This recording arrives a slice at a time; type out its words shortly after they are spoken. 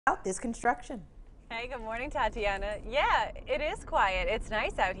about this construction. Hey, good morning, Tatiana. Yeah, it is quiet. It's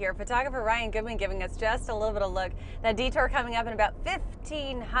nice out here. Photographer Ryan Goodman giving us just a little bit of look. That detour coming up in about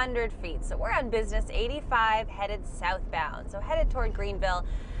 1,500 feet. So we're on Business 85 headed southbound, so headed toward Greenville.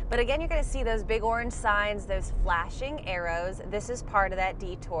 But again, you're going to see those big orange signs, those flashing arrows. This is part of that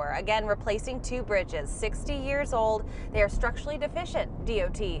detour. Again, replacing two bridges, 60 years old. They are structurally deficient,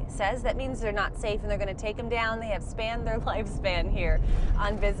 DOT says. That means they're not safe and they're going to take them down. They have spanned their lifespan here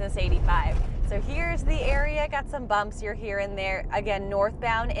on Business 85. So here's the area, got some bumps you're here and there. Again,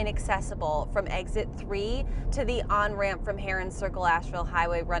 northbound inaccessible from exit 3 to the on-ramp from Heron Circle Asheville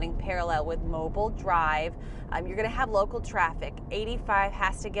Highway running parallel with Mobile Drive. You're gonna have local traffic. 85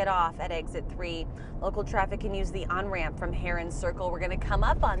 has to get off at exit 3. Local traffic can use the on-ramp from Heron Circle. We're gonna come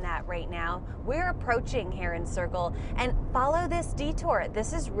up on that right now. We're approaching Heron Circle and follow this detour.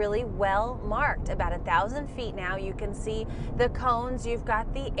 This is really well marked, about 1,000 feet now. You can see the cones, you've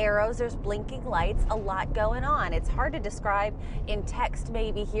got the arrows, there's blinking lights, a lot going on. It's hard to describe in text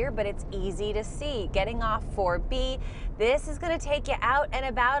maybe here, but it's easy to see. Getting off 4B. This is going to take you out and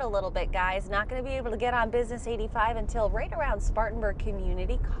about a little bit, guys. Not going to be able to get on Business 85 until right around Spartanburg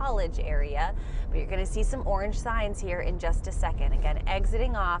Community College area, but you're going to see some orange signs here in just a second. Again,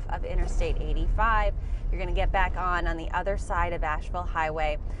 exiting off of Interstate 85. You're going to get back on the other side of Asheville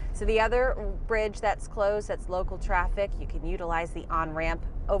Highway. So the other bridge that's closed, that's local traffic, you can utilize the on-ramp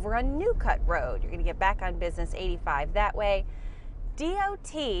over on New Cut Road. You're going to get back on Business 85 that way.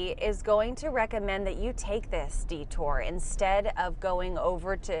 DOT is going to recommend that you take this detour instead of going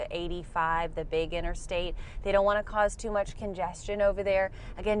over to 85, the big interstate. They don't want to cause too much congestion over there.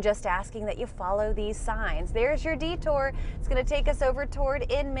 Again, just asking that you follow these signs. There's your detour. It's going to take us over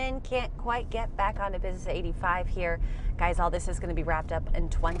toward Inman. Can't quite get back onto Business 85 here. Guys, all this is going to be wrapped up in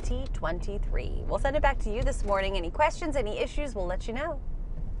 2023. We'll send it back to you this morning. Any questions, any issues, we'll let you know.